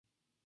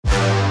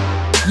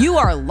You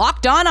are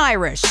Locked On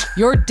Irish,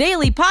 your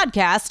daily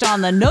podcast on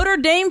the Notre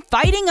Dame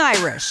Fighting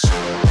Irish.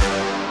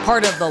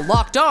 Part of the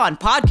Locked On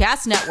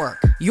Podcast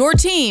Network, your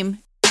team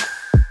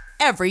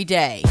every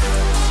day.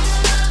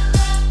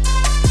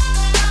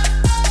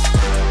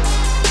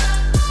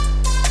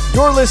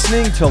 You're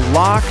listening to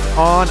Locked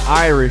On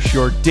Irish,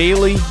 your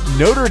daily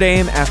Notre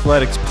Dame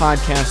athletics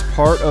podcast,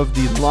 part of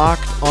the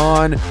Locked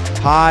On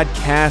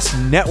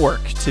Podcast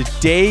Network.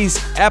 Today's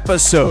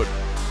episode,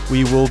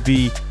 we will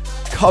be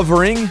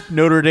covering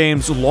Notre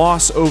Dame's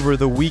loss over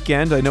the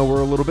weekend. I know we're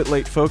a little bit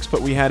late, folks,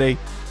 but we had a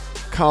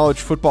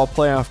college football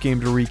playoff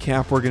game to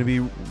recap. We're going to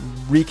be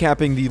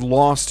recapping the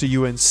loss to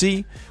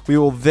UNC. We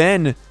will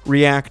then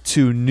react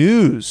to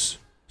news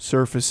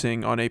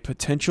surfacing on a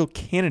potential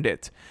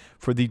candidate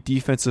for the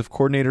defensive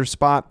coordinator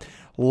spot.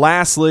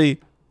 Lastly,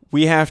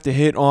 we have to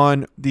hit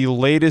on the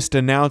latest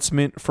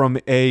announcement from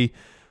a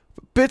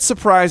bit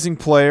surprising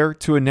player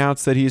to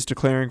announce that he is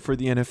declaring for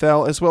the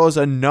NFL, as well as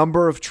a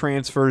number of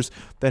transfers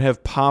that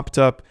have popped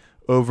up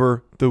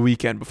over the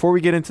weekend. Before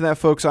we get into that,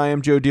 folks, I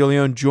am Joe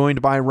DeLeon,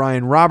 joined by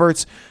Ryan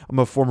Roberts. I'm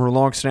a former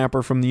long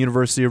snapper from the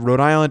University of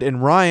Rhode Island,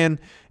 and Ryan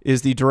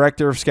is the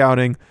director of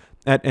scouting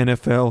at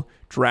NFL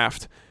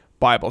Draft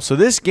Bible. So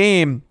this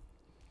game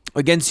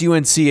against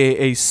UNC,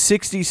 a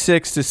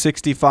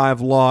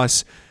 66-65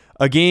 loss,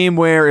 a game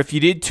where if you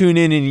did tune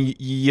in and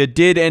you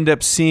did end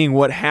up seeing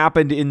what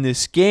happened in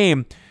this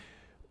game,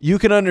 you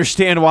can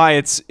understand why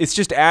it's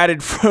just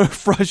added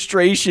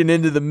frustration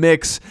into the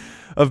mix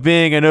of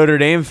being a Notre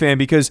Dame fan,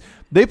 because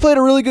they played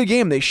a really good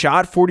game. They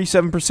shot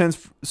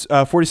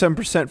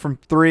 47% from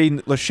three.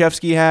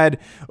 Laszewski had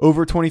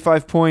over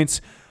 25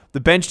 points. The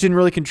bench didn't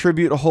really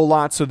contribute a whole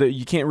lot, so that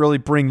you can't really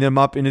bring them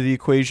up into the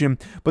equation.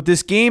 But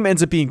this game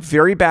ends up being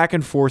very back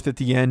and forth at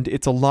the end.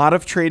 It's a lot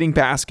of trading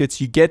baskets.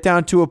 You get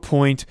down to a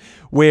point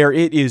where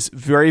it is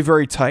very,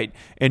 very tight.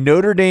 And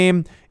Notre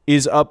Dame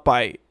is up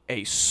by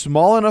a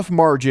small enough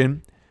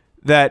margin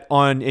that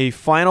on a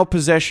final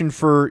possession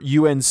for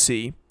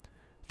UNC,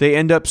 they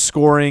end up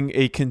scoring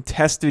a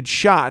contested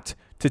shot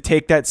to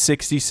take that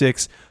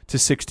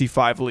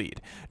 66-65 lead.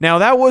 Now,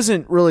 that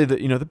wasn't really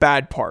the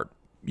bad part.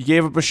 You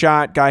gave up a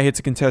shot, guy hits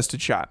a contested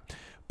shot.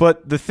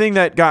 But the thing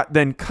that got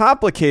then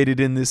complicated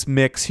in this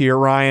mix here,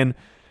 Ryan,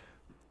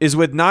 is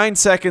with 9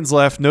 seconds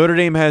left, Notre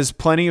Dame has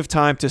plenty of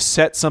time to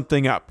set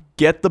something up.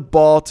 Get the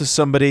ball to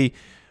somebody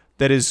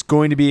that is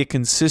going to be a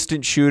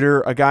consistent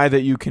shooter, a guy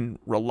that you can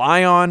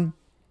rely on,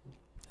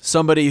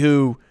 somebody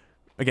who,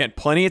 again,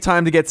 plenty of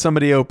time to get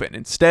somebody open.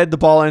 Instead, the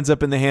ball ends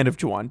up in the hand of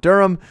Juwan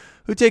Durham,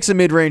 who takes a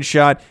mid-range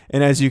shot,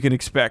 and as you can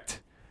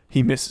expect,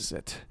 he misses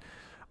it.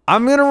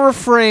 I'm going to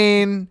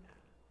refrain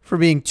for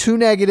being too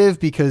negative,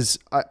 because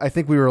I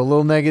think we were a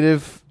little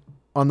negative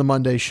on the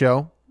Monday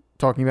show,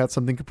 talking about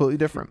something completely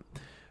different.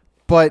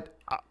 But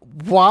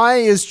why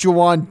is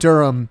Juwan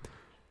Durham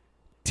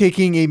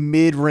taking a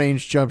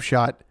mid-range jump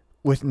shot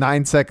with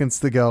 9 seconds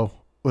to go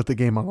with the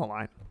game on the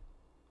line?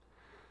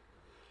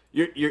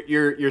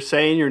 You're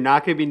saying you're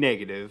not going to be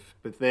negative,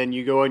 but then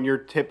you go on your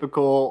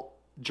typical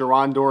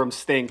Juwan Durham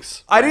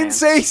stinks. I didn't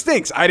say he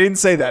stinks. I didn't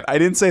say that.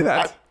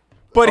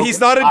 But okay. He's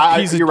not a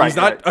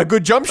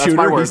good jump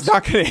shooter. He's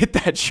not going to hit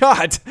that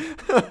shot.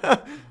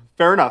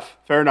 Fair enough.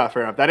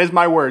 That is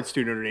my words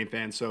to Notre Dame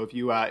fans. So if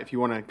you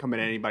want to come at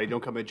anybody,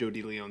 don't come at Joe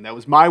DeLeon. That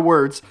was my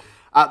words.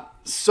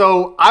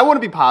 So I want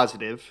to be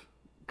positive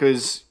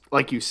because,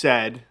 like you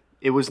said,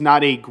 it was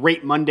not a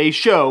great Monday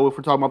show if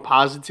we're talking about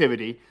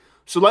positivity.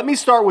 So let me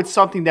start with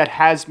something that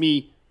has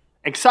me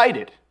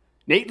excited.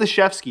 Nate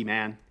Laszewski,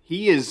 man.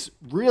 He is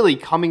really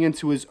coming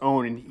into his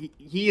own, and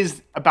he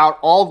is about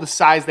all the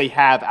size they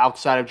have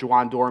outside of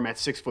Juwan Durham at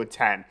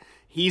 6'10".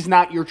 He's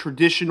not your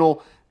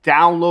traditional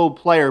down low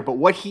player, but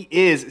what he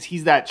is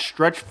he's that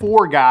stretch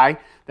four guy,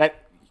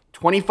 that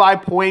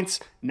 25 points,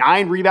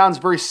 9 rebounds,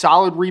 very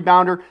solid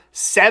rebounder,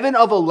 7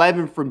 of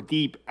 11 from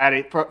deep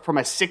from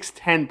a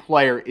 6'10"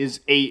 player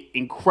is a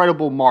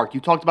incredible mark. You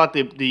talked about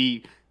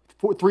the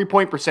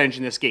 3-point percentage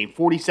in this game,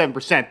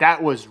 47%.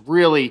 That was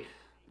really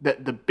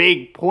the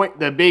big point,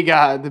 the big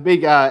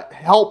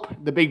help,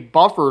 the big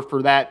buffer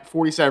for that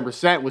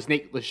 47% was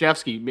Nate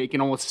Laszewski,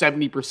 making almost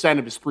 70%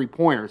 of his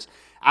 3-pointers.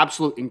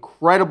 Absolute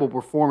incredible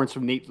performance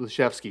from Nate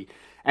Laszewski.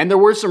 And there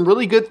were some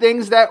really good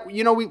things that,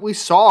 we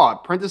saw.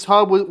 Prentice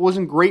Hub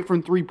wasn't great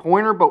from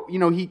 3-pointer, but,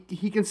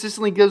 he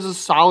consistently gives us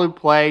solid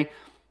play.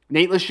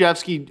 Nate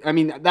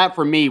Laszewski, that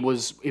for me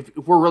was, if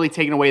we're really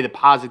taking away the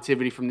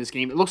positivity from this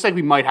game, it looks like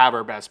we might have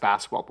our best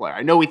basketball player.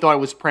 I know we thought it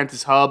was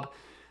Prentice Hub.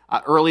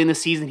 Early in the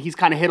season, he's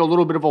kind of hit a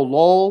little bit of a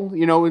lull,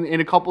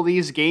 in a couple of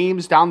these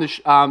games down this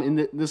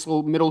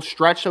little middle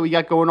stretch that we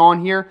got going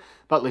on here.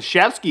 But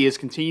Laszewski is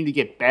continuing to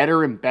get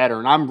better and better,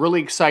 and I'm really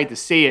excited to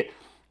see it.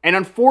 And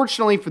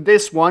unfortunately for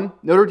this one,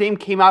 Notre Dame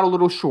came out a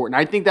little short. And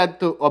I think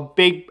that a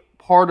big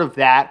part of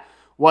that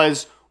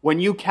was when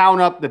you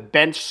count up the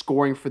bench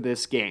scoring for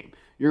this game.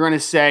 You're going to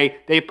say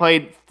they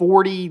played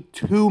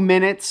 42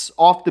 minutes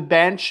off the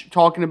bench,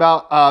 talking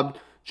about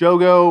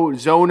Jogo,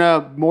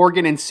 Zona,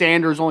 Morgan, and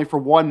Sanders only for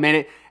 1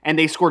 minute. and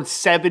they scored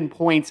 7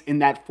 points in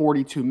that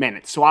 42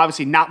 minutes. So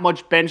obviously not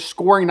much bench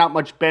scoring, not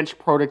much bench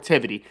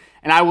productivity.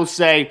 And I will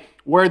say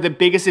where the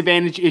biggest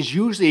advantage is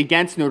usually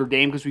against Notre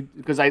Dame,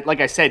 because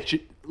like I said,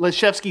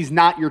 Laszewski's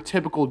not your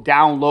typical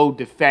down low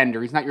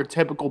defender. He's not your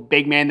typical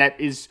big man that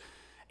is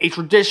a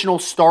traditional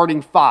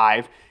starting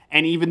five.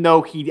 And even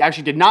though he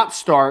actually did not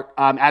start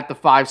at the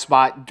 5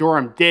 spot,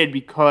 Durham did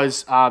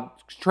because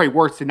Trey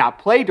Wirtz did not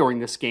play during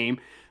this game.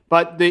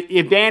 But the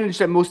advantage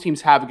that most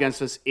teams have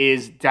against us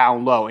is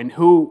down low. And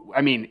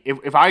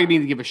if I need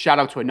to give a shout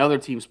out to another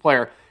team's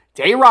player,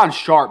 Day'Ron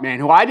Sharpe, man,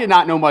 who I did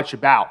not know much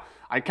about.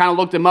 I kind of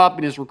looked him up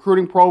in his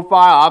recruiting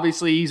profile.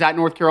 Obviously, he's at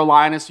North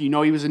Carolina, so you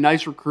know he was a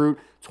nice recruit.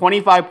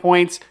 25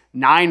 points,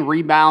 9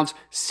 rebounds,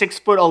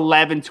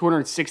 6'11",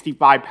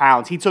 265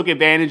 pounds. He took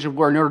advantage of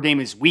where Notre Dame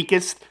is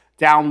weakest,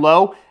 down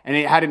low, and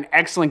it had an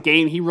excellent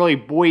game. He really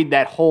buoyed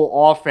that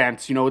whole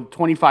offense.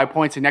 25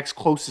 points. The next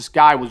closest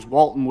guy was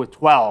Walton with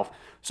 12.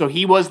 So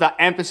he was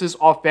the emphasis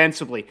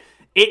offensively.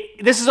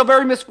 This is a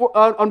very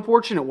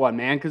unfortunate one,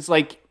 man, because,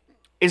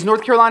 is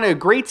North Carolina a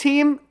great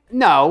team?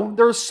 No.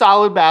 They're a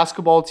solid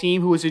basketball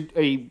team who is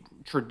a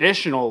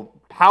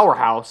traditional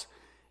powerhouse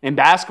in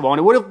basketball, and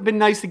it would have been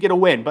nice to get a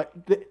win. But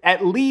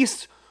at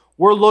least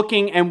we're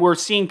looking and we're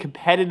seeing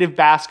competitive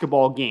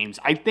basketball games.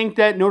 I think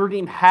that Notre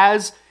Dame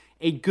has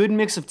a good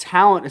mix of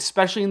talent,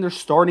 especially in their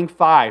starting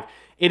 5.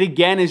 It,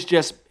 again, is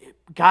just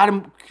got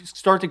to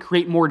start to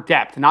create more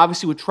depth. And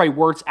obviously with Trey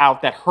Wirtz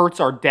out, that hurts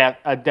our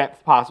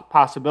depth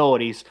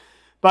possibilities.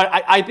 But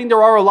I think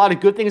there are a lot of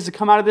good things to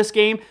come out of this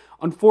game.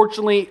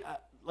 Unfortunately,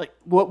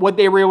 what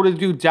they were able to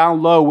do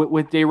down low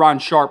with Day'Ron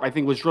Sharpe, I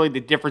think was really the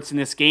difference in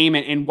this game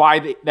and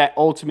why that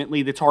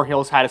ultimately the Tar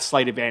Heels had a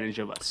slight advantage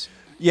of us.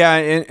 Yeah,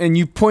 and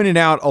you pointed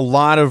out a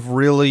lot of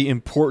really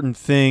important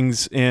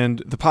things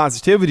and the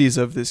positivities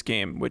of this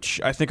game,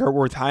 which I think are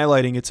worth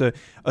highlighting. It's a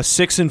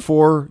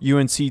 6-4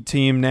 UNC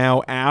team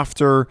now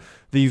after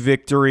the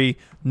victory.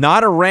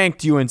 Not a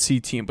ranked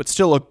UNC team, but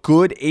still a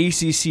good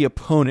ACC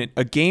opponent,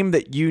 a game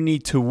that you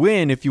need to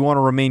win if you want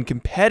to remain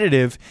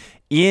competitive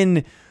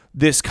in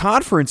this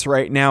conference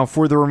right now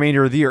for the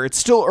remainder of the year. It's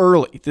still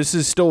early. This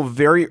is still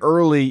very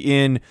early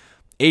in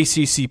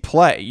ACC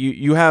play.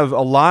 You have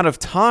a lot of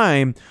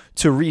time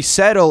to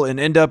resettle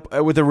and end up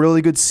with a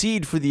really good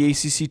seed for the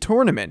ACC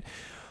tournament.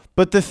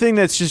 But the thing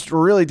that's just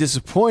really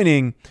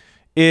disappointing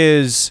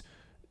is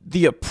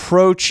the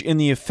approach and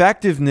the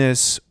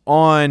effectiveness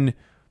on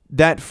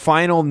that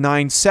final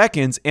 9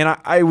 seconds. And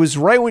I was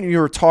right when you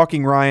were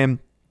talking, Ryan.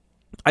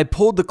 I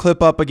pulled the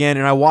clip up again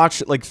and I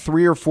watched it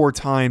 3 or 4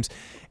 times.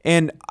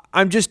 And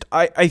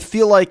I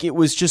feel like it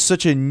was just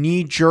such a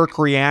knee-jerk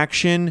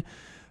reaction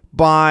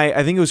by,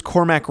 I think it was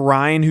Cormac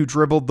Ryan who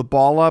dribbled the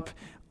ball up.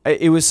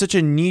 It was such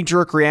a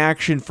knee-jerk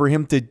reaction for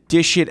him to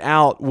dish it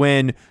out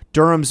when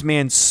Durham's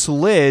man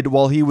slid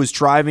while he was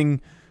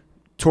driving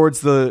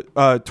towards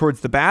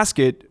the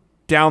basket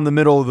down the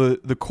middle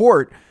of the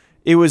court.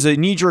 It was a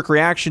knee-jerk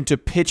reaction to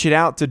pitch it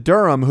out to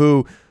Durham,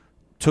 who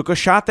took a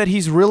shot that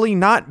he's really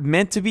not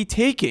meant to be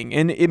taking.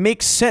 And it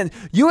makes sense.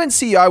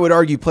 UNC, I would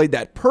argue, played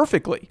that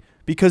perfectly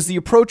because the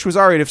approach was,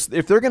 all right,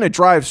 if they're going to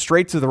drive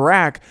straight to the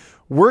rack,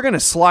 we're going to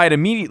slide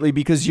immediately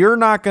because you're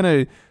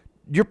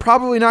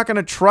probably not going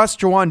to trust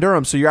Juwan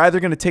Durham. So you're either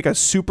going to take a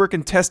super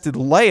contested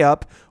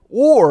layup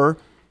or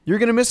you're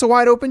going to miss a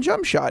wide open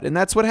jump shot. And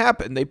that's what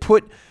happened. They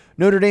put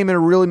Notre Dame in a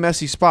really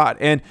messy spot.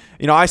 And,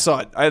 I saw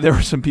it. There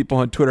were some people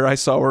on Twitter I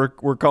saw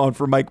were calling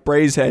for Mike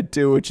Bray's head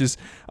too, which is,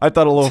 I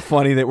thought, a little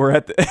funny that we're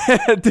at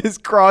this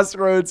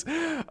crossroads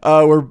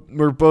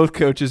where both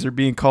coaches are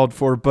being called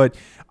for. But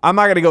I'm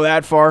not going to go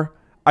that far.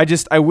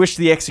 I wish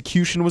the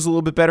execution was a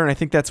little bit better, and I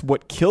think that's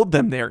what killed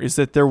them there, is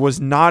that there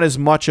was not as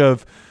much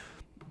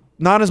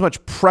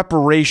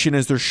preparation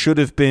as there should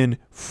have been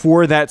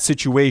for that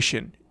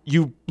situation.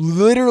 You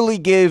literally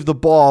gave the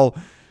ball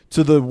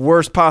to the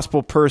worst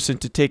possible person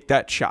to take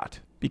that shot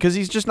because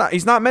he's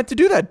not meant to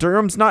do that.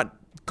 Durham's not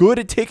good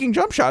at taking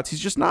jump shots. He's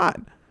just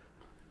not.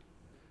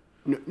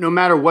 No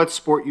matter what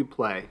sport you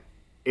play,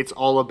 it's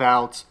all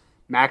about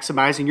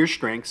maximizing your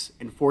strengths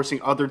and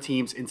forcing other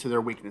teams into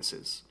their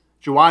weaknesses.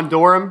 Juwan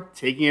Durham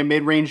taking a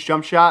mid-range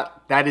jump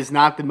shot, that is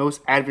not the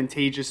most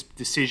advantageous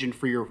decision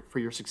for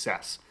your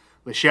success.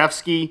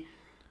 Laszewski,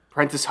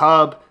 Prentice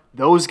Hub,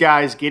 those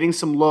guys getting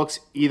some looks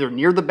either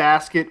near the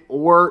basket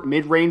or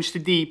mid-range to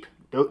deep,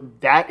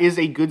 that is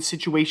a good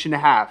situation to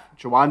have.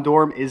 Juwan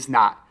Durham is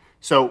not.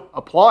 So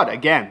applaud.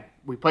 Again,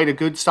 we played a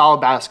good,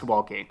 solid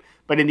basketball game.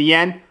 But in the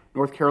end,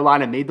 North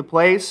Carolina made the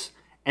plays,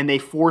 and they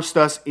forced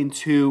us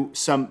into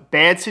some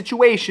bad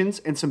situations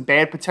and some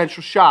bad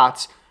potential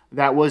shots.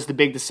 That was the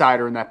big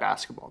decider in that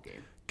basketball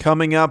game.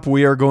 Coming up,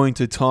 we are going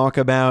to talk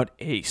about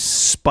a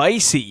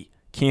spicy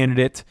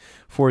candidate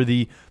for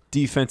the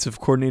defensive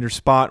coordinator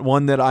spot,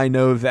 one that I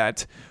know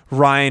that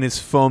Ryan is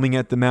foaming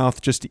at the mouth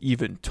just to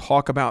even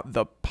talk about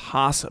the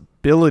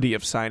possibility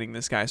of signing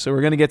this guy. So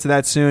we're going to get to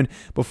that soon.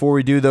 Before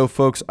we do, though,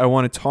 folks, I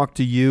want to talk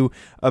to you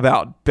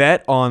about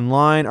Bet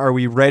Online. Are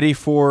we ready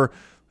for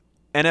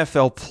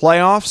NFL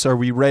playoffs? Are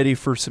we ready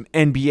for some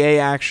NBA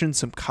action,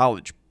 some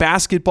college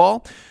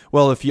basketball?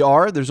 Well, if you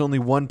are, there's only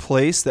one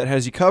place that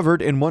has you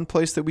covered and one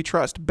place that we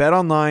trust,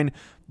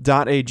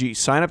 betonline.ag.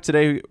 Sign up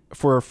today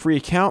for a free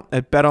account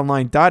at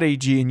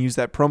betonline.ag and use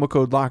that promo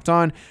code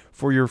LOCKEDON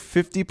for your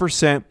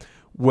 50%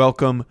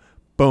 welcome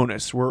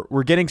bonus.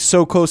 We're getting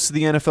so close to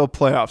the NFL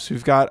playoffs.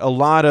 We've got a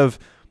lot of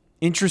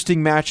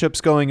interesting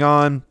matchups going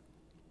on.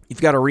 You've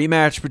got a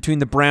rematch between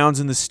the Browns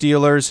and the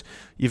Steelers.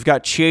 You've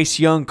got Chase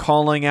Young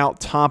calling out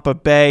Tampa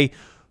Bay.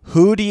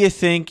 Who do you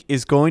think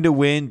is going to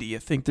win? Do you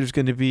think there's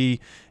going to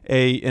be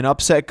an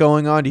upset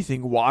going on? Do you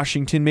think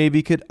Washington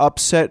maybe could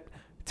upset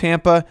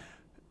Tampa?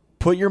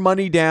 Put your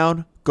money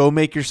down. Go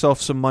make yourself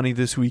some money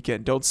this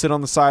weekend. Don't sit on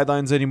the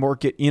sidelines anymore.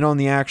 Get in on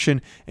the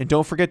action. And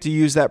don't forget to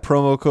use that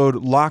promo code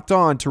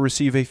LOCKEDON to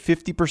receive a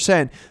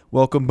 50%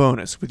 welcome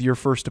bonus with your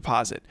first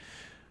deposit.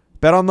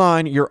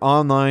 BetOnline, your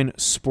online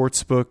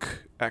sportsbook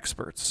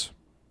experts.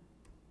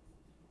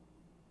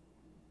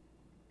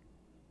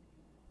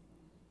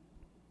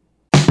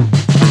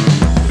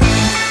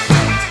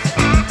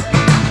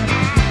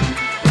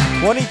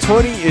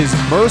 "2020 is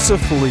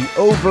mercifully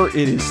over.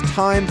 It is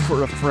time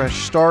for a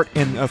fresh start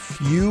and a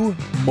few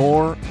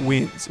more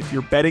wins." If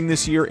you're betting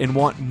this year and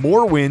want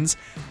more wins,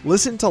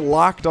 listen to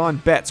Locked On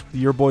Bets with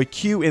your boy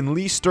Q and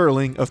Lee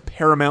Sterling of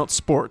Paramount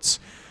Sports.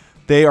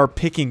 They are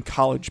picking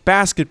college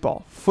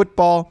basketball,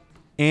 football,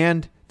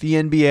 and the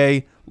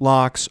NBA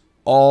locks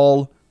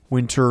all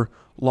winter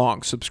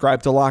long.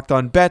 Subscribe to Locked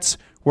On Bets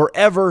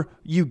wherever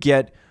you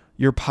get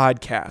your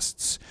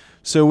podcasts.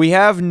 So we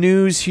have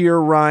news here,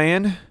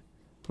 Ryan.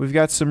 We've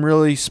got some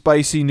really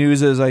spicy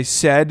news, as I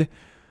said.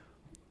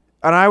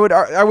 And I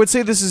would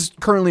say this is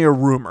currently a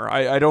rumor.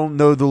 I don't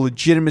know the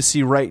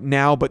legitimacy right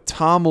now, but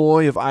Tom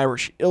Loy of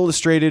Irish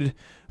Illustrated,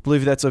 I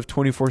believe that's of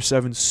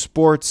 24/7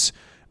 Sports,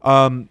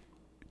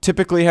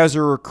 typically has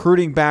a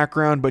recruiting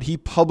background, but he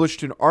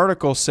published an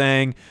article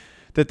saying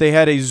that they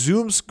had a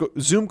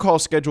Zoom call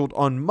scheduled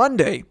on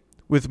Monday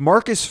with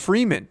Marcus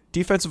Freeman,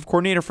 defensive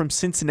coordinator from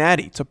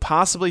Cincinnati, to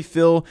possibly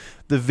fill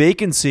the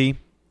vacancy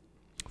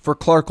for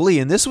Clark Lea.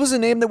 And this was a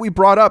name that we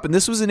brought up, and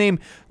this was a name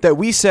that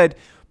we said,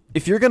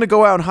 if you're going to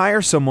go out and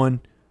hire someone,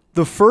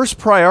 the first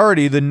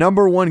priority, the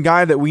number one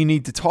guy that we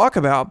need to talk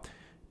about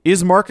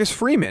is Marcus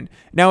Freeman.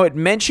 Now, it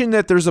mentioned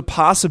that there's a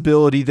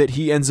possibility that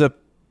he ends up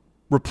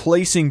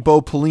replacing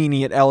Bo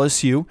Pelini at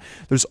LSU.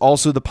 There's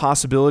also the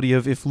possibility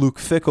of if Luke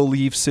Fickell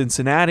leaves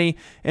Cincinnati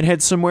and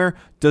heads somewhere,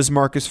 does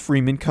Marcus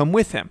Freeman come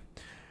with him?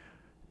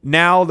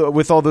 Now,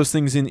 with all those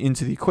things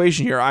into the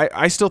equation here,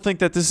 I still think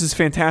that this is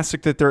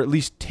fantastic that they're at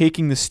least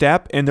taking the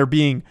step and they're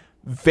being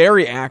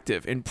very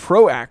active and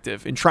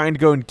proactive in trying to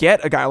go and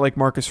get a guy like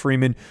Marcus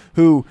Freeman,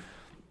 who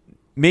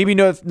maybe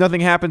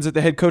nothing happens at the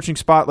head coaching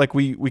spot, like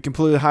we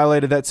completely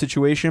highlighted that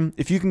situation.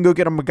 If you can go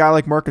get him a guy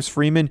like Marcus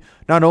Freeman,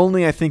 not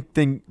only I think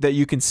that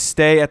you can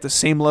stay at the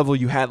same level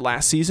you had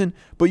last season,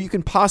 but you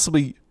can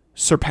possibly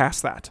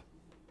surpass that.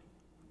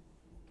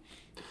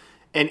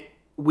 And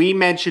we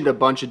mentioned a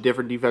bunch of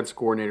different defensive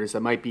coordinators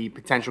that might be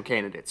potential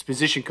candidates,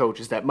 position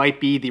coaches that might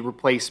be the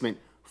replacement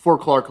for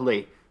Clark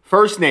Lea.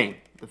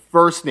 The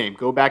first name,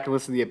 go back and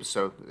listen to the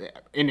episode.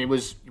 And it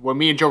was, when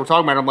me and Joe were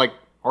talking about it, I'm like,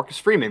 Marcus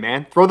Freeman,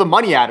 man. Throw the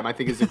money at him, I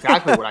think is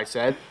exactly what I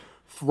said.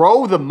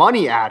 Throw the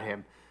money at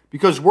him,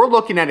 because we're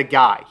looking at a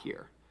guy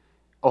here.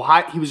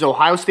 He was an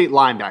Ohio State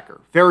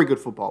linebacker, very good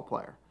football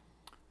player.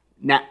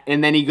 Now,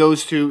 and then he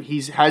has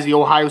the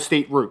Ohio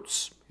State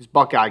roots. He's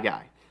Buckeye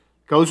guy.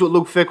 Goes with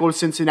Luke Fickell to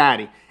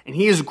Cincinnati. And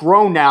he has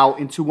grown now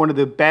into one of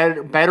the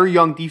better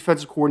young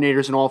defensive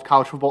coordinators in all of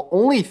college football.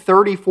 Only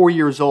 34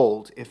 years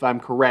old, if I'm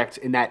correct,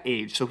 in that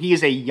age. So he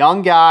is a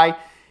young guy.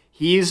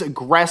 He is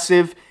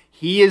aggressive.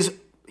 He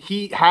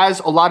has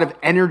a lot of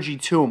energy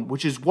to him,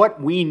 which is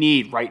what we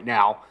need right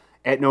now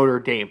at Notre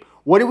Dame.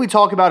 What did we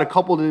talk about? A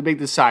couple of the big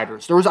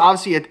deciders. There was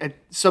obviously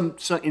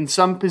in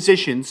some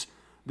positions,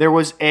 there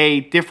was a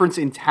difference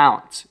in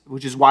talent,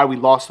 which is why we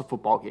lost the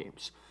football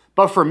games.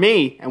 But for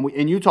me,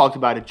 and you talked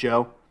about it,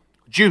 Joe,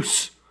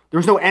 juice. There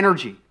was no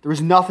energy. There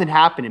was nothing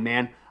happening,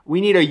 man. We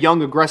need a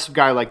young, aggressive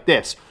guy like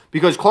this.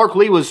 Because Clark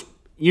Lea was,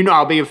 you know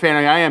how big a fan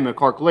I am of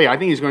Clark Lea. I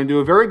think he's going to do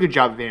a very good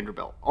job at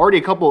Vanderbilt. Already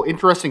a couple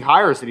interesting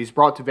hires that he's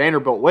brought to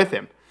Vanderbilt with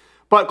him.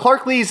 But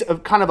Clark Lea's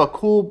kind of a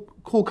cool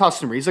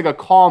customer. He's like a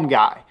calm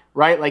guy,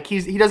 right? Like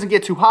he doesn't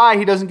get too high.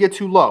 He doesn't get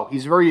too low.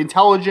 He's very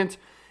intelligent,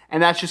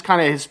 and that's just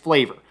kind of his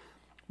flavor.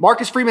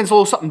 Marcus Freeman's a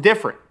little something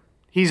different.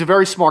 He's a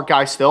very smart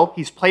guy still.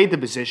 He's played the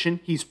position.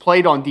 He's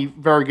played on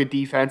very good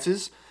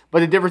defenses. But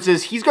the difference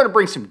is he's going to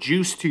bring some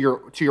juice to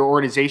your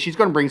organization. He's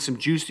going to bring some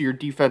juice to your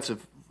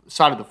defensive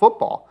side of the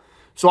football.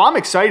 So I'm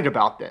excited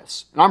about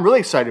this. And I'm really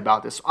excited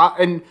about this.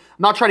 And I'm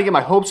not trying to get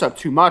my hopes up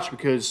too much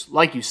because,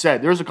 like you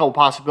said, there's a couple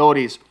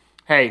possibilities.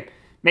 Hey,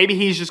 maybe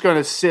he's just going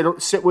to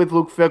sit with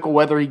Luke Fickell,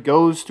 whether he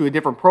goes to a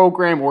different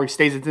program or he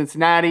stays in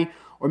Cincinnati,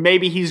 or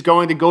maybe he's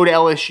going to go to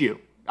LSU.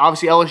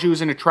 Obviously, LSU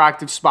is an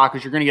attractive spot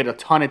because you're going to get a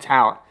ton of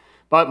talent.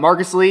 But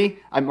Marcus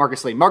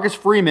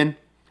Freeman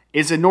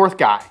is a North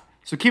guy.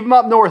 So keep him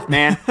up north,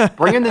 man.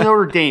 Bring in the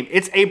Notre Dame.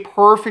 It's a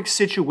perfect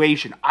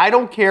situation. I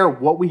don't care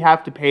what we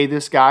have to pay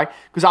this guy,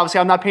 because obviously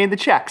I'm not paying the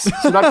checks,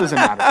 so that doesn't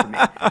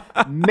matter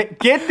for me.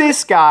 Get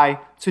this guy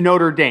to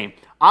Notre Dame.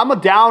 I'm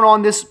down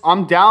on this.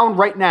 I'm down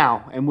right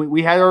now. And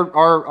we had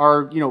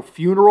our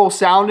funeral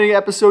sounding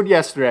episode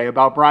yesterday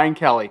about Brian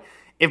Kelly.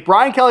 If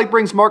Brian Kelly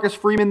brings Marcus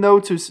Freeman, though,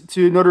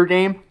 to Notre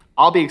Dame,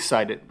 I'll be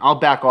excited. I'll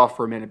back off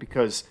for a minute,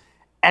 because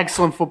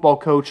excellent football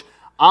coach.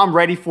 I'm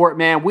ready for it,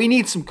 man. We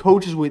need some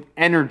coaches with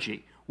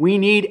energy. We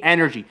need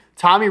energy.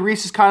 Tommy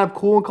Rees is kind of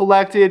cool and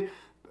collected.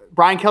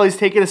 Brian Kelly's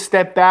taking a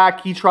step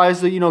back. He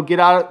tries to, get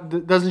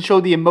out, doesn't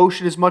show the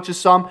emotion as much as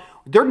some.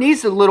 There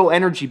needs a little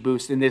energy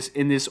boost in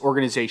this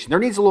organization. There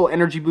needs a little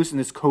energy boost in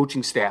this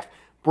coaching staff.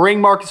 Bring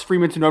Marcus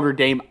Freeman to Notre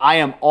Dame. I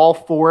am all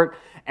for it.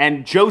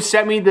 And Joe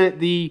sent me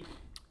the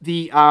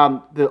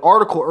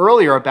article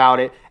earlier about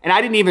it, and I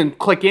didn't even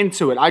click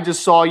into it. I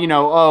just saw,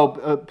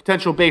 a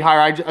potential big hire.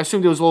 I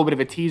assumed it was a little bit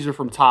of a teaser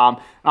from Tom.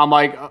 And I'm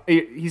like,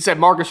 he said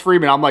Marcus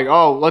Freeman. I'm like,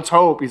 oh, let's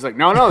hope. He's like,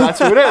 no, that's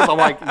who it is. I'm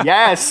like,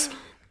 yes,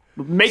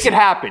 make it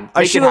happen.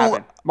 Make it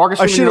happen. Marcus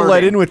Freeman. I should have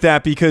let in with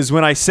that, because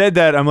when I said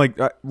that, I'm like,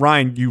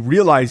 Ryan, you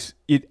realize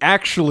it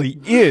actually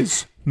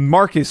is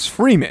Marcus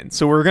Freeman.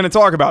 So we're going to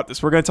talk about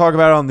this. We're going to talk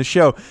about it on the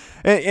show.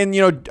 And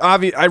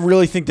I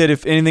really think that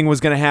if anything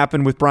was going to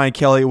happen with Brian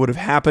Kelly, it would have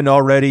happened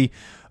already.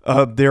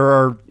 There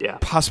are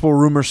possible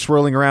rumors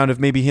swirling around of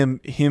maybe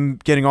him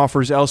getting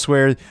offers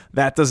elsewhere.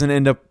 That doesn't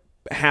end up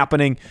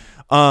happening.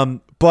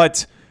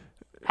 But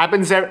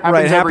happens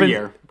every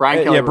year.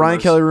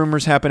 Brian Kelly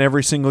rumors happen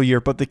every single year.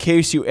 But the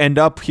case you end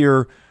up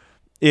here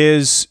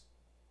is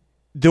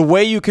the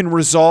way you can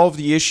resolve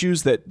the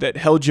issues that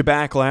held you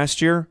back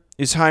last year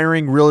is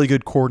hiring really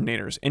good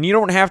coordinators. And you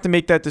don't have to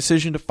make that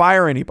decision to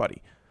fire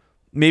anybody.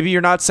 Maybe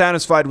you're not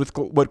satisfied with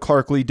what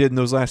Clark Lee did in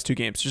those last 2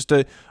 games. Just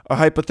a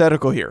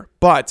hypothetical here.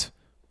 But,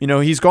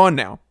 he's gone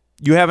now.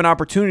 You have an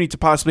opportunity to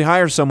possibly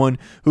hire someone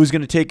who's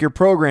going to take your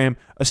program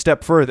a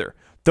step further.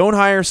 Don't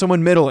hire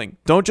someone middling.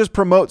 Don't just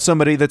promote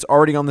somebody that's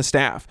already on the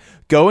staff.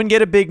 Go and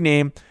get a big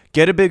name,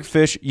 get a big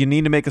fish. You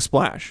need to make a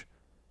splash.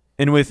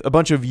 And with a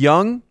bunch of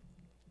young,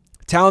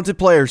 talented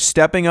players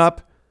stepping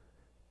up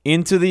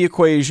into the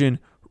equation,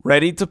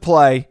 ready to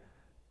play,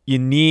 you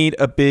need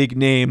a big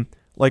name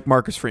like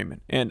Marcus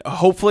Freeman. And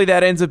hopefully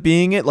that ends up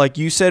being it. Like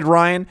you said,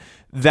 Ryan,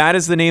 that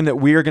is the name that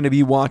we are going to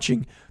be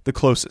watching the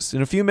closest.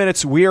 In a few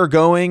minutes, we are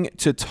going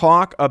to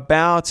talk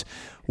about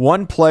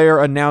one player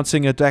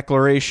announcing a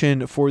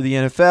declaration for the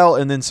NFL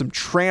and then some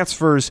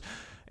transfers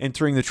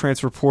entering the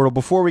transfer portal.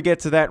 Before we get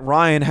to that,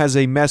 Ryan has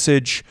a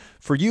message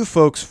for you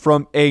folks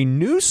from a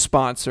new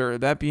sponsor,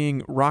 that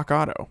being Rock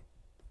Auto.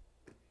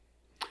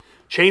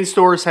 Chain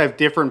stores have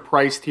different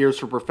price tiers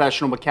for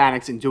professional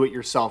mechanics and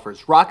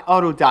do-it-yourselfers.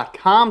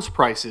 RockAuto.com's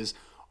prices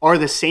are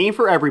the same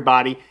for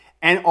everybody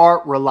and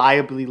are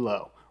reliably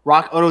low.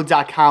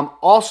 RockAuto.com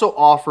also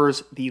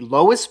offers the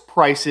lowest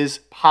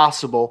prices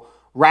possible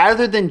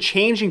rather than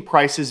changing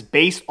prices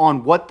based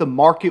on what the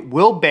market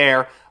will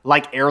bear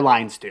like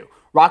airlines do.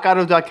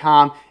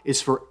 RockAuto.com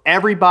is for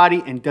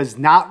everybody and does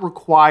not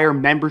require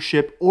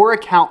membership or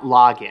account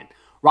login.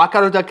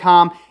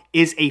 RockAuto.com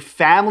is a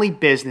family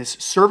business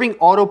serving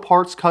auto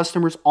parts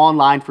customers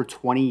online for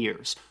 20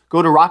 years.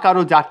 Go to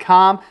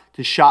rockauto.com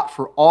to shop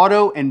for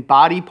auto and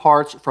body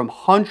parts from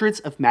hundreds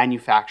of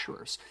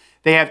manufacturers.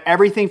 They have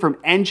everything from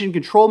engine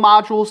control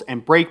modules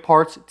and brake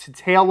parts to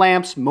tail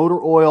lamps,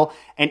 motor oil,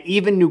 and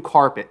even new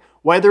carpet.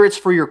 Whether it's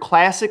for your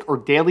classic or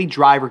daily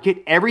driver,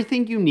 get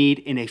everything you need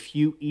in a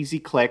few easy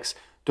clicks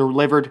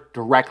delivered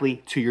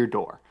directly to your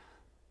door.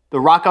 The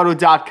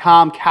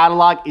RockAuto.com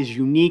catalog is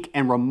unique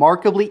and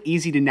remarkably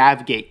easy to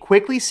navigate.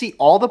 Quickly see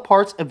all the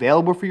parts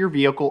available for your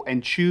vehicle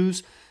and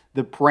choose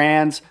the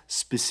brand's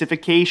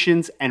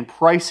specifications and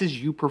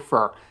prices you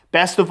prefer.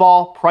 Best of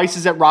all,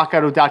 prices at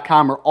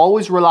RockAuto.com are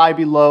always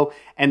reliably low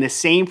and the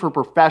same for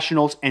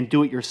professionals and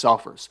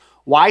do-it-yourselfers.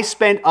 Why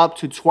spend up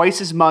to twice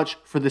as much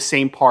for the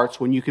same parts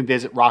when you can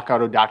visit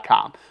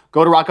RockAuto.com?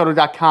 Go to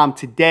RockAuto.com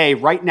today,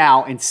 right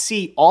now, and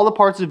see all the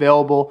parts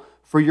available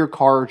for your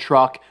car or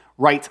truck.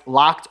 Write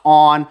Locked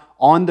On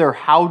their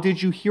How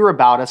Did You Hear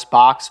About Us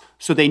box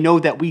so they know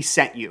that we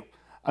sent you.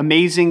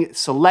 Amazing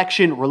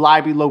selection,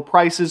 reliably low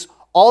prices,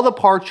 all the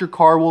parts your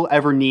car will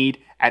ever need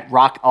at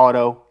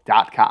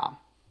rockauto.com.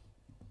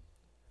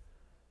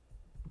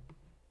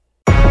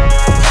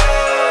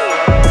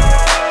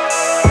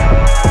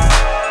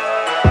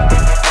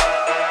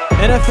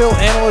 NFL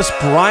analyst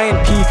Brian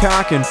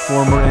Peacock and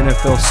former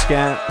NFL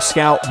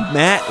scout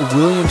Matt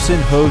Williamson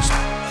host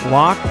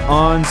Locked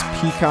On's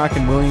Peacock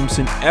and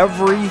Williamson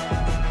every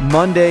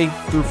Monday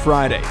through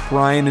Friday.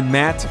 Brian and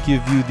Matt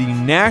give you the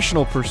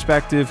national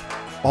perspective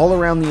all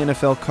around the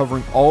NFL,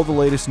 covering all the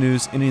latest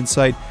news and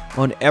insight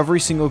on every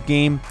single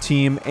game,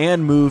 team,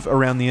 and move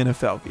around the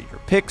NFL. Get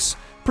your picks,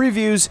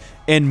 previews,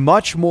 and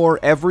much more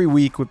every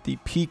week with the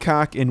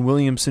Peacock and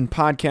Williamson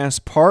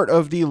podcast, part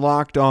of the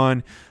Locked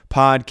On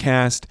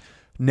Podcast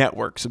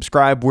Network.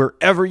 Subscribe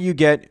wherever you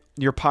get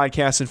your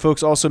podcasts. And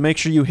folks, also make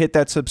sure you hit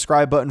that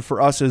subscribe button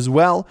for us as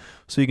well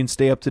so you can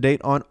stay up to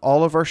date on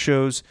all of our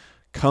shows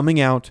coming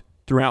out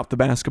throughout the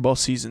basketball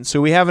season.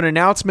 So we have an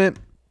announcement.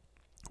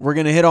 We're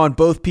going to hit on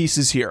both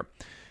pieces here.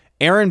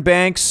 Aaron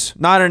Banks,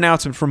 not an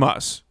announcement from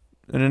us,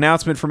 an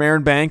announcement from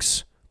Aaron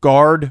Banks,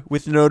 guard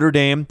with Notre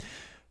Dame,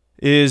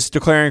 is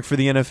declaring for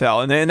the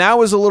NFL. And that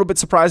was a little bit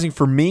surprising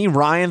for me.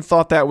 Ryan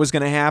thought that was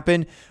going to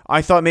happen.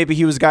 I thought maybe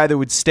he was a guy that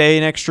would stay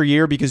an extra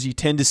year because you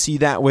tend to see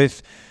that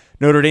with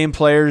Notre Dame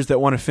players that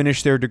want to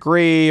finish their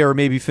degree or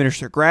maybe finish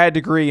their grad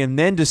degree and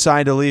then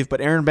decide to leave. But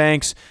Aaron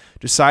Banks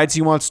decides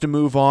he wants to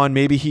move on.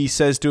 Maybe he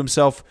says to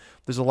himself,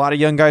 there's a lot of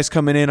young guys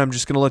coming in. I'm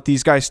just going to let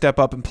these guys step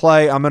up and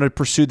play. I'm going to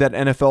pursue that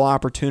NFL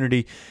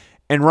opportunity.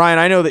 And Ryan,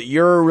 I know that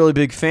you're a really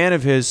big fan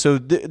of his, so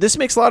this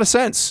makes a lot of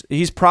sense.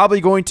 He's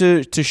probably going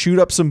to shoot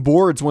up some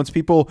boards once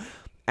people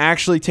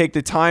actually take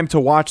the time to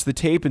watch the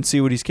tape and see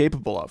what he's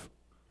capable of.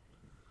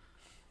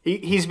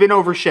 He's been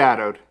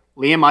overshadowed.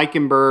 Liam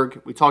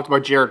Eichenberg, we talked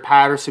about Jared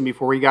Patterson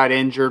before he got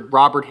injured.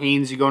 Robert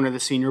Hainsey going to the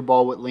Senior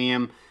Bowl with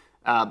Liam.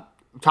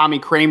 Tommy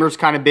Kramer's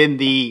kind of been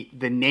the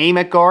name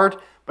at guard.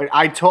 But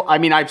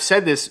I've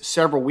said this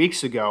several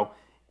weeks ago.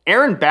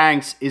 Aaron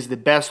Banks is the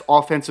best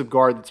offensive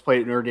guard that's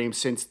played at Notre Dame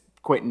since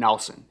Quentin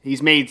Nelson.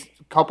 He's made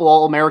a couple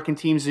All-American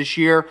teams this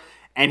year,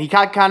 and he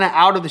got kind of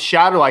out of the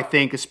shadow, I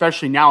think,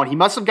 especially now. And he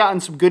must have gotten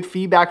some good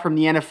feedback from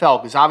the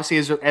NFL because obviously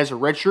as a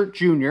redshirt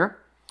junior,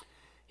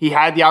 he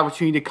had the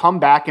opportunity to come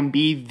back and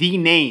be the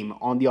name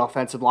on the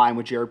offensive line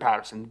with Jared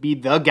Patterson, be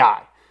the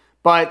guy.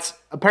 But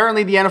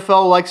apparently the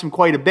NFL likes him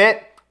quite a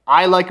bit.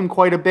 I like him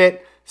quite a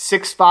bit.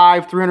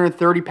 6'5",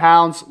 330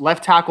 pounds,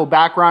 left tackle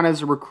background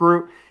as a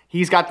recruit.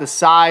 He's got the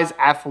size,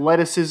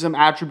 athleticism,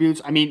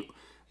 attributes. I mean,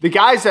 the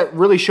guys that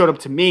really showed up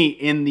to me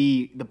in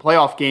the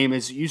playoff game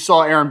is you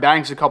saw Aaron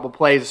Banks a couple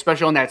plays,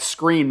 especially on that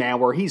screen, man,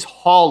 where he's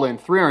hauling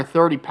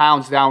 330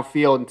 pounds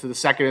downfield into the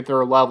second and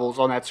third levels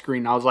on that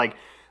screen. I was like,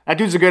 that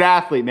dude's a good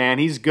athlete, man.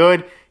 He's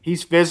good.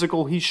 He's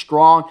physical. He's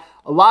strong.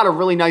 A lot of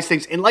really nice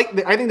things. And I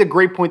think the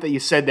great point that you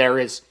said there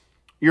is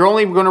you're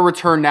only going to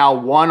return now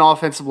one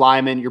offensive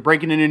lineman. You're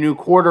breaking in a new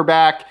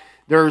quarterback.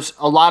 There's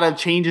a lot of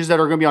changes that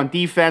are going to be on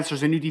defense.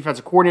 There's a new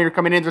defensive coordinator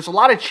coming in. There's a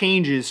lot of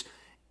changes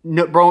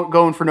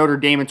going for Notre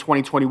Dame in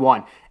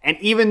 2021. And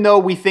even though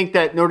we think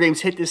that Notre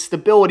Dame's hit this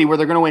stability where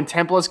they're going to win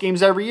 10-plus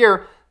games every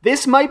year,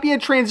 this might be a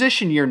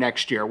transition year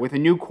next year with a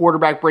new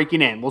quarterback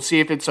breaking in. We'll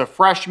see if it's a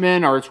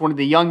freshman or it's one of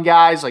the young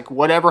guys, like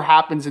whatever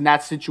happens in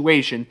that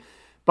situation.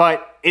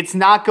 But it's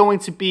not going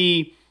to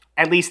be,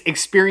 at least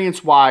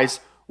experience-wise,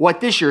 what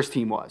this year's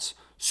team was.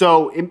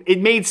 So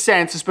it made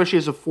sense, especially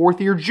as a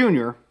fourth-year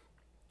junior.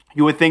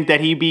 You would think that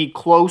he'd be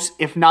close,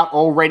 if not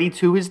already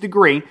to his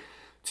degree,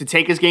 to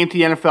take his game to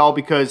the NFL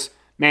because,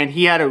 man,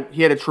 he had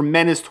a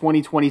tremendous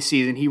 2020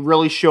 season. He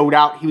really showed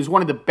out. He was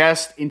one of the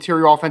best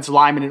interior offensive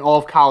linemen in all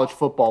of college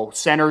football,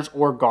 centers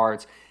or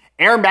guards.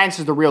 Aaron Banks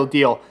is the real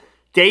deal.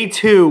 Day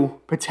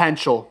 2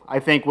 potential, I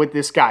think, with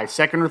this guy,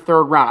 second or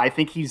third round. I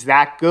think he's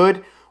that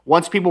good.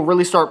 Once people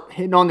really start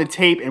hitting on the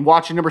tape and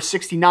watching number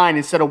 69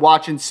 instead of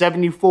watching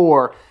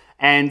 74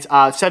 and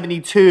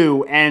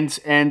 72 and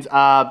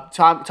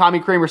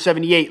Tommy Kramer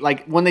 78,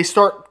 like when they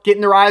start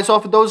getting their eyes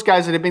off of those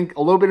guys that have been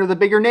a little bit of the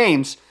bigger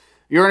names,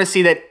 you're going to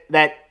see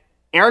that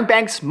Aaron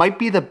Banks might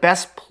be the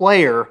best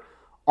player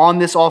on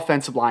this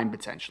offensive line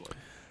potentially.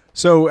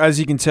 So as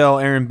you can tell,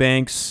 Aaron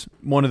Banks,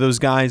 one of those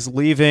guys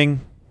leaving.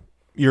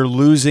 You're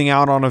losing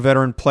out on a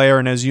veteran player,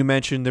 and as you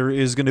mentioned, there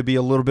is going to be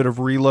a little bit of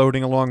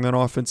reloading along that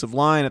offensive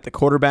line at the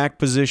quarterback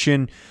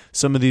position,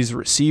 some of these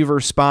receiver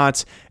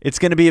spots. It's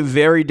going to be a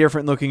very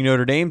different-looking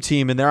Notre Dame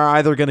team, and they're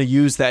either going to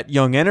use that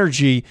young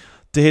energy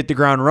to hit the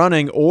ground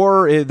running,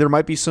 or there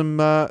might be some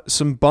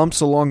bumps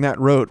along that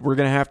road. We're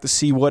going to have to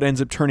see what ends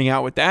up turning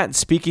out with that. And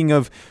speaking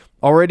of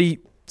already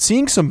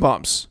seeing some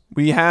bumps,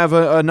 we have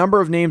a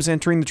number of names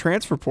entering the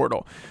transfer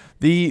portal.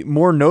 The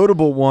more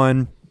notable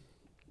one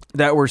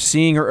that we're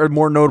seeing, or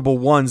more notable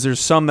ones, there's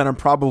some that I'm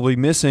probably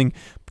missing.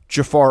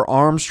 Jafar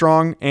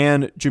Armstrong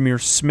and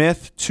Jameer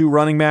Smith, 2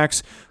 running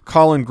backs.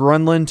 Colin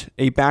Grunland,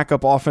 a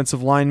backup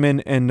offensive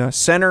lineman and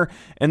center.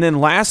 And then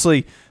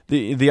lastly,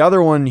 the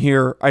other one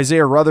here,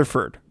 Isaiah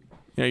Rutherford.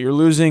 You know, you're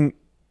losing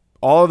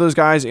all of those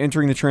guys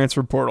entering the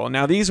transfer portal.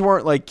 Now, these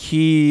weren't like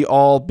key,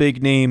 all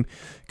big name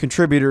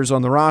contributors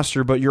on the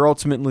roster, but you're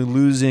ultimately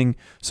losing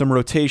some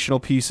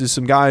rotational pieces,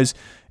 some guys,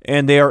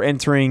 and they are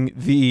entering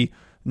the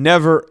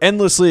never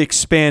endlessly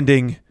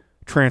expanding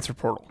transfer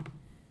portal.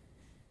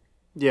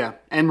 Yeah,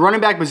 and running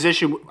back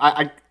position,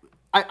 I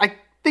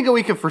think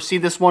we could foresee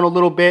this one a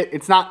little bit.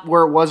 It's not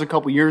where it was a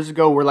couple years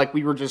ago where like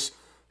we were just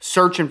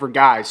searching for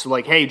guys. So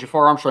like, hey,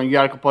 Jafar Armstrong, you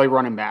got to play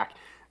running back.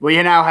 We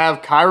now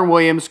have Kyron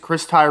Williams,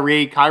 Chris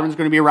Tyree. Kyron's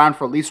going to be around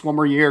for at least one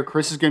more year.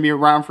 Chris is going to be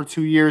around for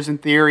 2 years in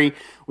theory.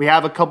 We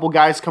have a couple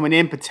guys coming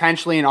in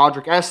potentially in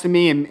Audric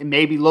Estime and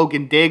maybe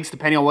Logan Diggs,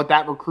 depending on what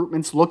that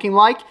recruitment's looking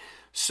like.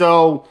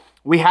 So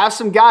we have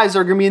some guys that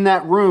are going to be in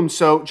that room.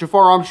 So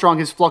Jafar Armstrong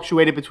has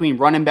fluctuated between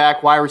running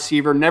back, wide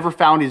receiver, never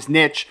found his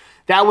niche.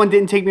 That one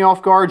didn't take me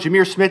off guard.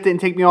 Jameer Smith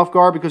didn't take me off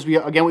guard because we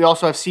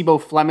also have Sebo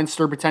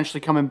Fleminster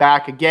potentially coming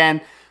back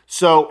again.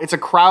 So it's a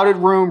crowded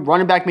room.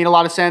 Running back made a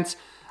lot of sense.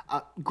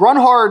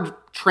 Grunhard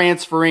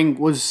transferring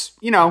was,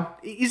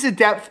 he's a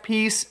depth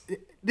piece.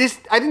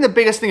 I think the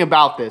biggest thing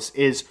about this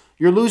is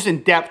you're losing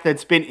depth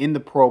that's been in the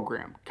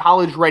program.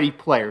 College-ready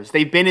players.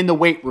 They've been in the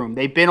weight room.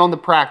 They've been on the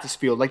practice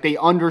field. Like, they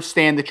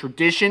understand the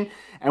tradition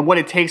and what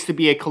it takes to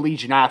be a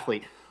collegiate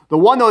athlete. The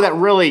one, though, that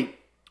really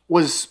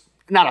was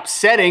not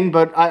upsetting,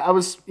 but I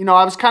was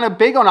kind of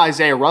big on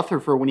Isaiah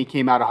Rutherford when he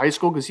came out of high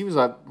school because he was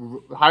a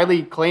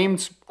highly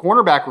acclaimed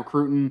cornerback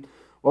recruit. And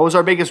what was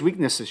our biggest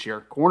weakness this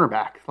year?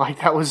 Cornerback. Like,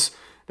 that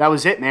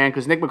was it, man,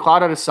 because Nick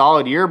McLeod had a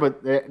solid year,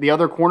 but the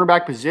other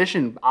cornerback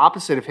position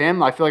opposite of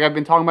him, I feel like I've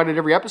been talking about it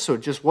every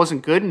episode, just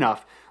wasn't good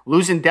enough.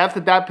 Losing depth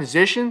at that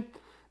position,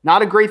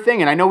 not a great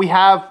thing. And I know we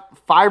have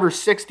 5 or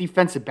 6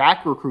 defensive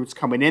back recruits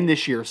coming in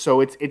this year,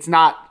 so it's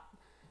not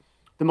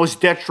the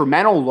most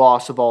detrimental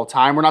loss of all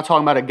time. We're not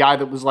talking about a guy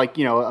that was like,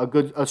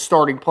 a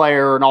starting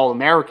player or an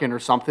All-American or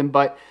something,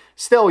 but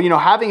still,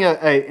 having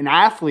an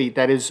athlete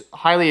that is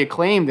highly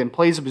acclaimed and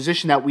plays a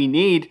position that we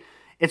need,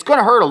 it's going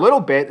to hurt a little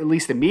bit, at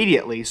least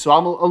immediately. So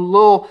I'm a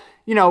little,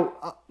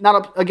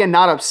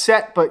 not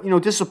upset, but,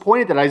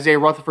 disappointed that Isaiah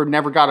Rutherford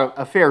never got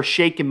a fair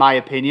shake, in my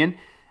opinion.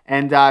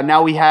 And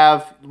now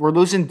we're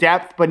losing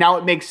depth, but now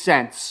it makes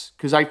sense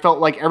because I felt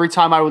like every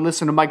time I would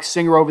listen to Mike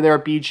Singer over there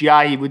at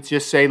BGI, he would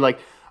just say like,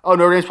 oh,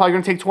 Notre Dame's probably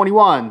going to take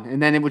 21,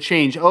 and then it would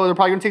change. Oh, they're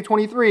probably going to take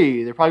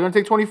 23. They're probably going to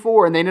take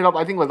 24, and they ended up,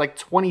 I think, with like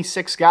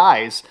 26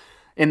 guys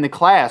in the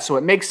class. So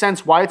it makes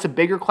sense why it's a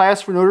bigger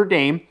class for Notre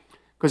Dame,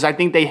 because I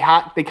think they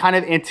kind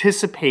of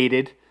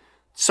anticipated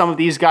some of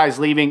these guys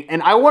leaving.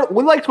 And I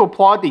would like to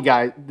applaud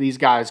these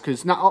guys,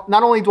 because not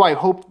only do I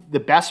hope the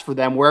best for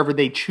them wherever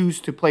they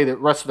choose to play the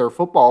rest of their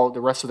football,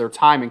 the rest of their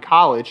time in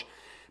college,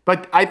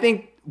 but I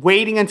think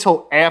waiting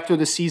until after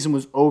the season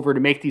was over to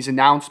make these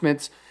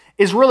announcements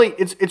is really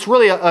it's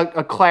really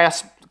a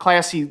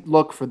classy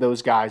look for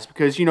those guys,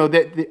 because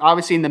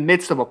obviously in the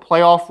midst of a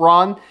playoff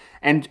run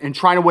and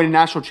trying to win a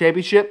national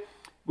championship,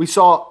 we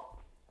saw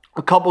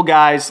a couple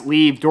guys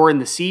leave during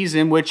the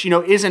season, which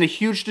isn't a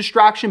huge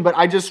distraction, but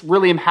I just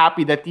really am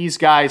happy that these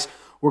guys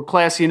were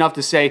classy enough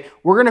to say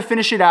we're going to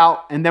finish it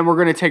out and then we're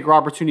going to take our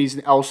opportunities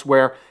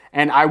elsewhere.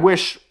 And I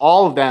wish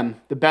all of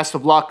them the best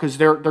of luck, because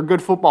they're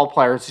good football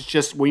players. It's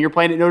just when you're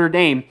playing at Notre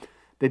Dame,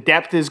 the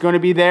depth is going to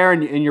be there,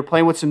 and you're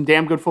playing with some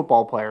damn good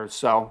football players.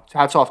 So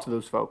hats off to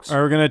those folks. All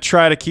right, we're going to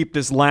try to keep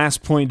this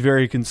last point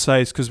very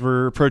concise because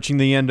we're approaching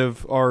the end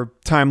of our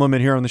time limit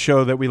here on the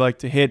show that we like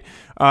to hit.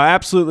 I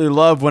absolutely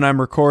love when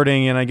I'm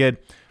recording and I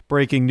get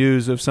breaking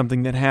news of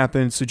something that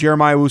happened. So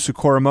Jeremiah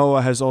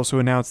Owusu-Koramoah has also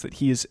announced that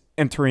he is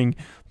entering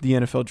the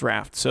NFL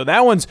draft. So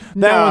that one's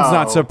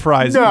not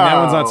surprising. No. That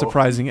one's not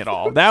surprising at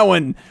all. That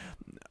one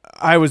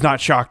I was not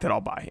shocked at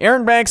all by.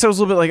 Aaron Banks, I was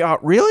a little bit like, oh,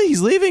 really?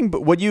 He's leaving?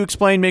 But what you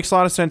explained makes a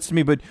lot of sense to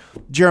me. But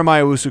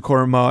Jeremiah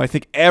Owusu-Koramoah, I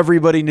think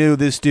everybody knew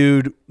this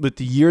dude with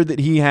the year that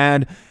he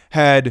had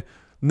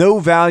no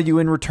value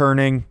in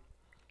returning,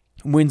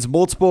 wins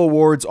multiple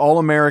awards,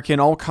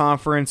 All-American,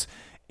 All-Conference,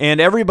 and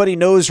everybody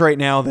knows right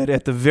now that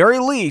at the very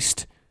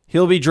least,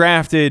 he'll be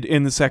drafted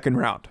in the second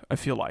round, I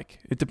feel like.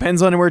 It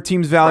depends on where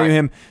teams value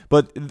him,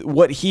 but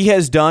what he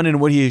has done and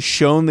what he has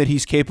shown that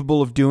he's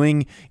capable of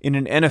doing in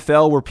an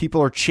NFL where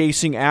people are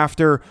chasing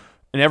after,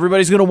 and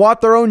everybody's going to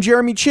want their own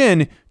Jeremy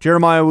Chin,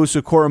 Jeremiah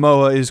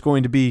Owusu-Koramoah is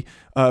going to be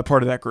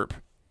part of that group.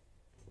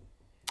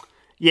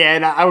 Yeah,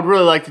 and I would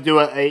really like to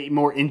do a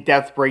more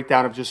in-depth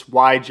breakdown of just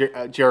why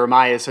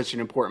Jeremiah is such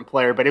an important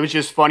player, but it was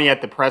just funny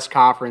at the press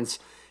conference.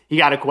 He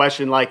got a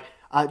question like,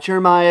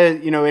 Jeremiah,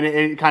 and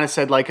it kind of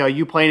said, like,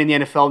 you playing in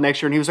the NFL next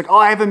year? And he was like, oh,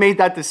 I haven't made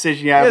that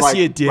decision yet. Yes, like,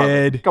 you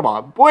did. Come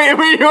on. Boy,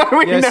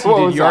 yes, you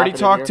did. You already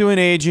talked to an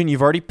agent.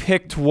 You've already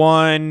picked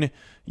one.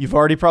 You've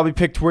already probably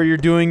picked where you're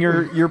doing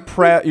your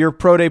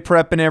pro day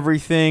prep and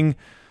everything.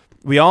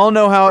 We all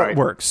know how it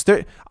works.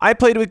 I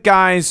played with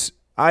guys.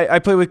 I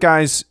play with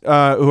guys who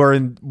are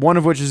in, one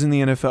of which is in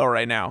the NFL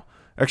right now.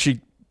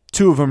 Actually,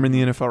 2 of them are in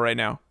the NFL right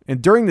now.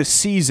 And during the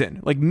season,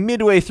 like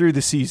midway through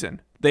the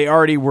season, they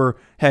already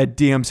had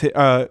DMs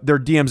their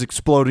DMs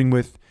exploding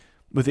with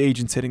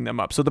agents hitting them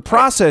up. So the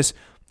process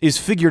is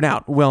figured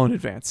out well in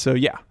advance. So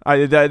yeah,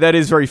 that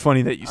is very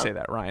funny that you say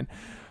that, Ryan.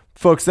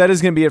 Folks, that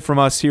is going to be it from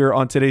us here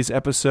on today's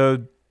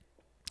episode.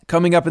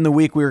 Coming up in the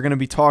week, we are going to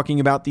be talking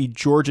about the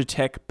Georgia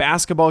Tech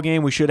basketball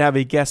game. We should have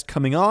a guest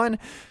coming on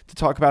to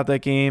talk about that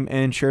game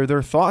and share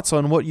their thoughts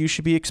on what you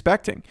should be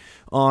expecting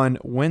on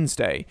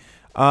Wednesday.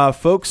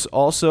 Folks,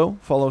 also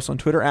follow us on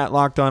Twitter at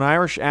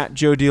LockedOnIrish, at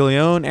Joe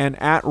DeLeon,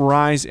 and at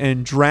Rise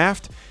and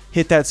Draft.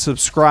 Hit that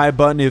subscribe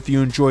button if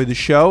you enjoy the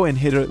show,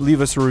 and leave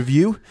us a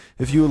review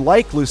if you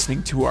like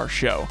listening to our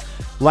show.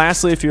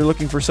 Lastly, if you're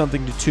looking for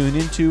something to tune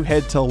into,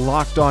 head to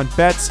Locked On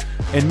Bets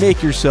and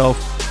make yourself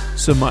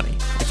some money.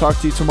 I'll talk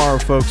to you tomorrow,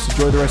 folks.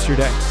 Enjoy the rest of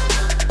your day.